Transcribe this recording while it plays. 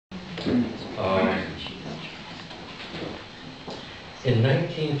In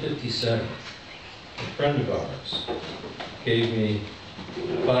 1957, a friend of ours gave me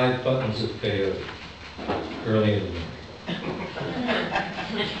 5 buttons of peyote early in the morning.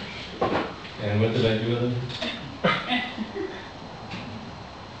 And what did I do with them?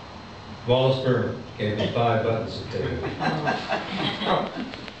 Wallace Berman gave me 5 buttons of peyote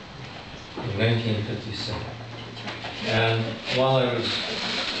in 1957. And while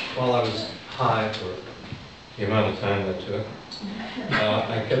I was high for the amount of time that took,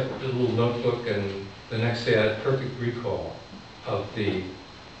 I kept a little notebook, and the next day I had perfect recall of the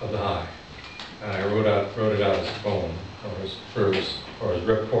high. And I wrote it out as a poem, or as verse, or as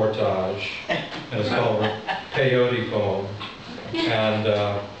reportage, and it's called a peyote poem. And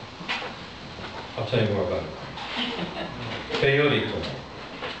I'll tell you more about it. Peyote poem.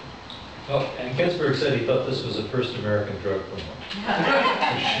 Oh, and Ginsberg said he thought this was the first American drug poem.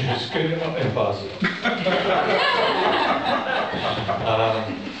 Which is good, impossible.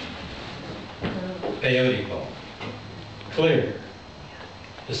 Peyote poem. Clear.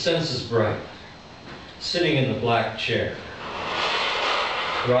 The senses bright. Sitting in the black chair.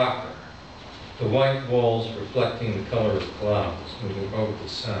 Rocker. The white walls reflecting the color of clouds moving over the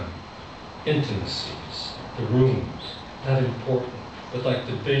sun. Intimacies. The rooms. Not important, but like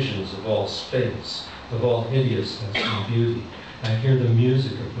the visions of all space, of all hideousness and beauty. I hear the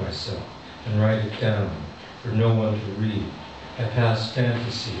music of myself and write it down for no one to read. I pass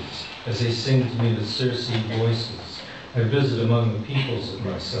fantasies as they sing to me with Circe voices. I visit among the peoples of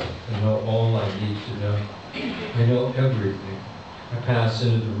myself and know all I need to know. I know everything. I pass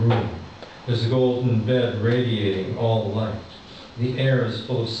into the room. There's a golden bed radiating all light. The air is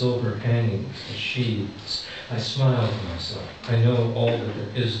full of silver hangings and sheaths. I smile to myself. I know all that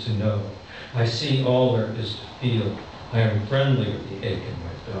there is to know. I see all there is to feel. I am friendly with the ache in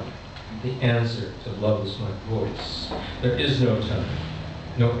my belly. The answer to love is my voice. There is no time,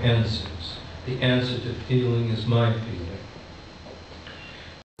 no answers. The answer to feeling is my feeling.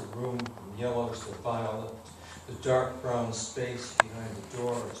 The room from yellows to violet. The dark brown space behind the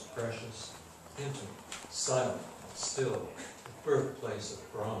door is precious, intimate, silent, and still. The birthplace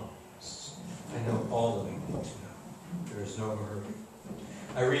of bronze. I know all that I need to know. There is no hurry.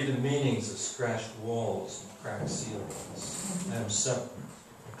 I read the meanings of scratched walls and cracked ceilings. I am separate.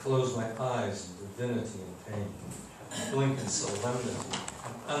 I close my eyes in divinity and pain. I blink in solemnity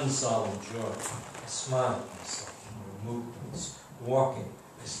and unsolemn joy. I smile at myself in my movements. Walking,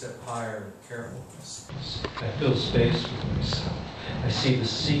 I step higher in carefulness. I fill space with myself. I see the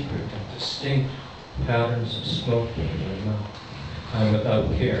secret and distinct patterns of smoke in my mouth. I am without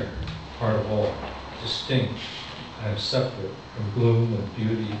care, part of all, distinct. I am separate from gloom and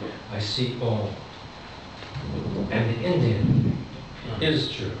beauty. I see all. And the Indian is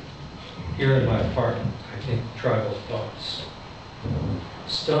true. Here in my apartment, I think tribal thoughts.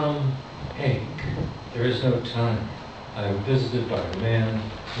 Stum, ache. There is no time. I am visited by a man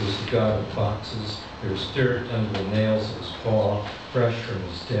who is the god of foxes. There is dirt under the nails of his paw, fresh from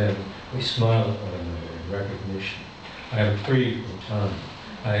his den. We smile at one another in recognition. I am free from time.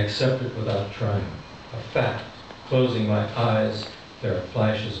 I accept it without trying. A fact. Closing my eyes, there are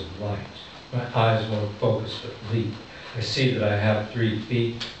flashes of light. My eyes won't focus but leap. I see that I have 3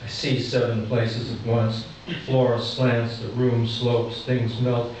 feet. I see 7 places at once. The floor slants, the room slopes, things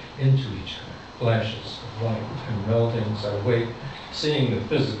melt into each other. Flashes of light and meltings. I wait, seeing the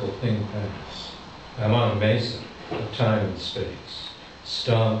physical thing pass. I'm on a mesa of time and space.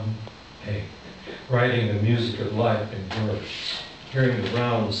 Stum, ache. Writing the music of life in words. Hearing the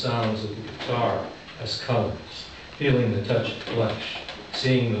round sounds of the guitar as colors. Feeling the touch of flesh,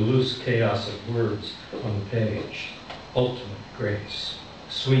 seeing the loose chaos of words on the page. Ultimate grace.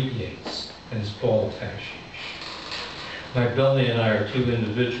 Sweet Yates and his Paul Tashish. My belly and I are 2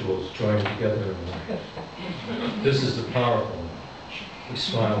 individuals joined together in life. This is the powerful knowledge. We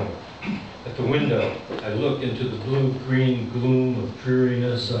smile. At the window, I look into the blue-green gloom of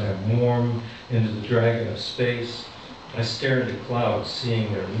dreariness. I am warm into the dragon of space. I stare into clouds,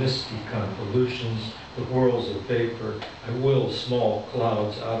 seeing their misty convolutions, the whirls of vapor. I will small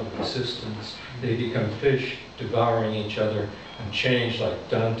clouds out of existence. They become fish, devouring each other, and change like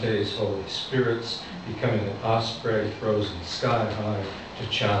Dante's holy spirits, becoming an osprey frozen sky high to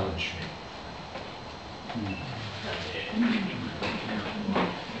challenge me.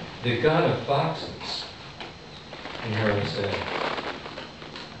 The god of foxes, you hear him say,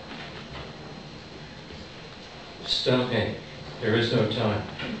 stomach, there is no time.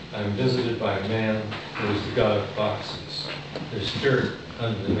 I am visited by a man who is the god of foxes. There's dirt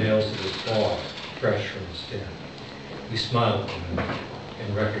under the nails of his paw, fresh from his den. We smile at one another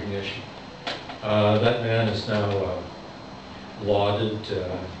in recognition. That man is now lauded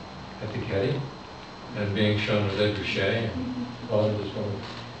at the Getty and being shown with Ed Ruscha, and lauded as one of the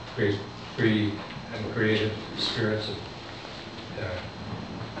great free and creative spirits of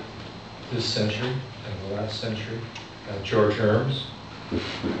this century and the last century. George Herms,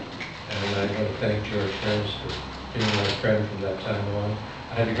 and I want to thank George Herms for being my friend from that time on.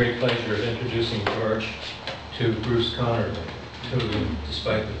 I had the great pleasure of introducing George to Bruce Connerly, who,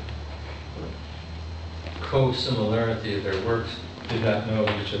 despite the co-similarity of their works, did not know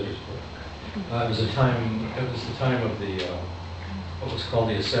each other's work. It was the time of the what was called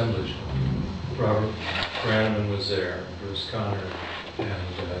the assemblage. Robert Branneman was there, Bruce Conner,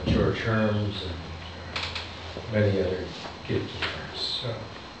 and George Herms, and many other gifters,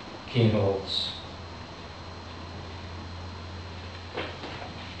 Keen Holtz.